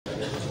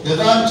The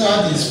third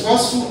charge is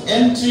forceful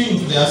entry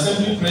into the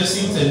assembly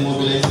precincts and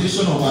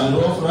mobilization of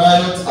unlawful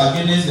riots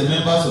against the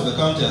members of the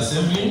county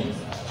assembly.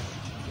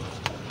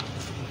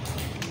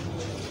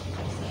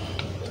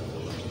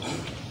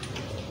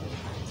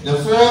 The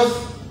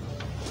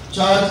fourth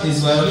charge is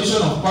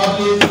violation of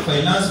public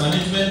finance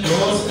management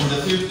laws, and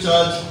the fifth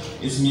charge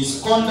is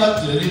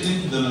misconduct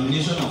relating to the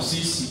nomination of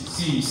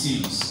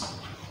CECs.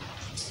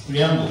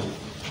 Preamble.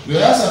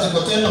 Whereas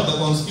Article 10 of the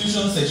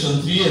Constitution,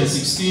 Section 3 and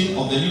 16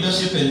 of the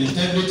Leadership and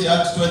Integrity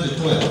Act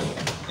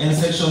 2012, and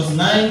Sections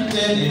 9,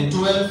 10, and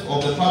 12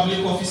 of the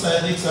Public Officer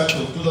Ethics Act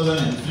of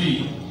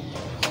 2003,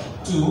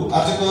 2.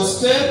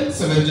 Articles 10,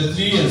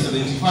 73, and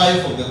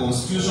 75 of the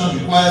Constitution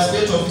require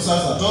state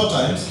officers at all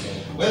times,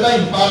 whether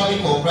in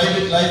public or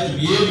private life, to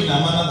behave in a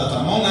manner that,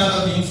 among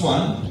other things,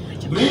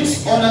 1.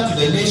 Brings honor to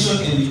the nation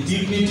and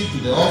dignity to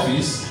the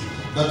office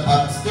that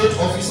a state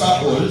officer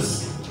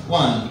holds.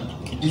 1.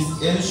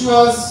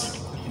 Ensures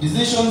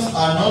decisions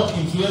are not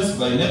influenced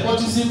by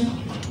nepotism,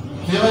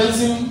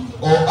 favorism,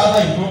 or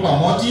other improper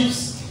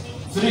motives.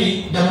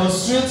 3.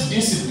 Demonstrates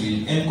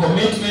discipline and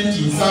commitment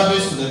in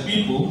service to the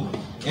people.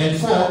 And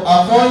 4.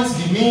 Avoids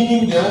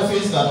demeaning the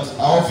office that an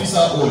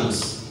officer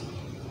holds.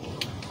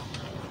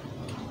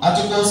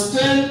 Articles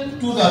 10,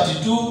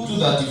 232,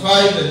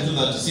 235, and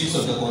 236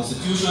 of the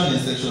Constitution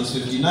and Sections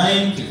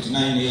 59,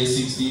 59A,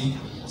 60,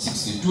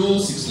 62,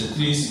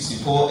 63,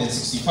 64, and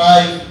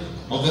 65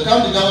 of the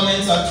County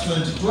Governments Act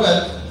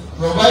 2012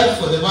 provide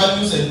for the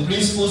values and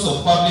principles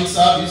of public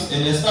service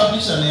and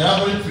establish an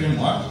elaborate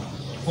framework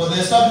for the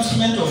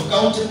establishment of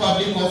county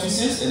public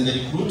offices and the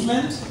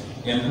recruitment,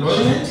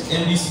 employment,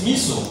 and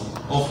dismissal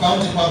of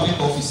county public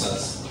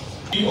officers.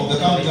 Of the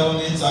County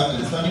Governments Act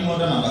and Standing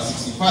Order Number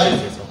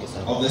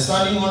 65 of the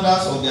Standing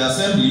Orders of the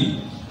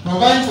Assembly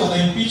provide for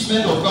the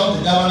impeachment of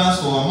county governors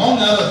for, among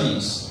other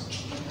things,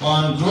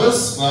 1.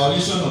 Gross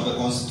violation of the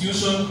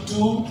Constitution.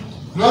 2.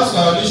 Gross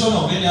violation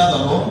of any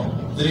other law.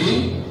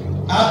 3.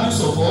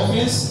 Abuse of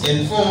office.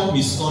 And 4.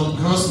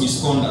 Gross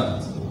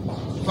misconduct.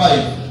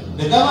 5.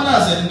 The governor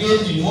has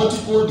engaged in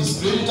multiple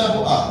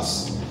discreditable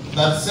acts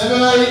that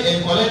severally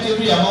and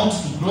collectively amount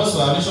to gross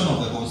violation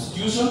of the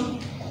Constitution.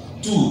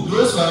 2.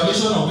 Gross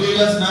violation of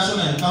various national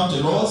and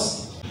county laws.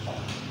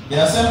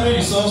 The Assembly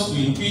resolves to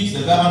impeach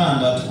the governor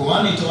under Article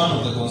 181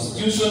 of the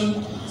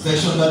Constitution,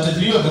 Section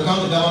 33 of the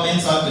County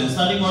Governments Act, and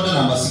Standing Order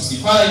Number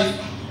 65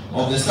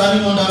 of the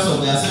Standing Orders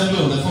of the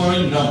Assembly on the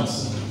following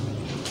grounds: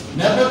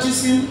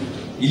 nepotism,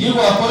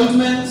 illegal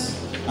appointments,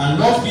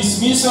 unlawful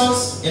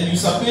dismissals, and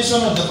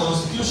usurpation of the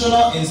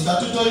constitutional and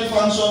statutory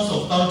functions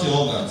of county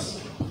organs.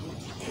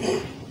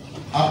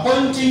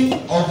 Appointing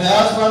of the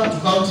husband to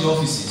county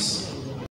offices.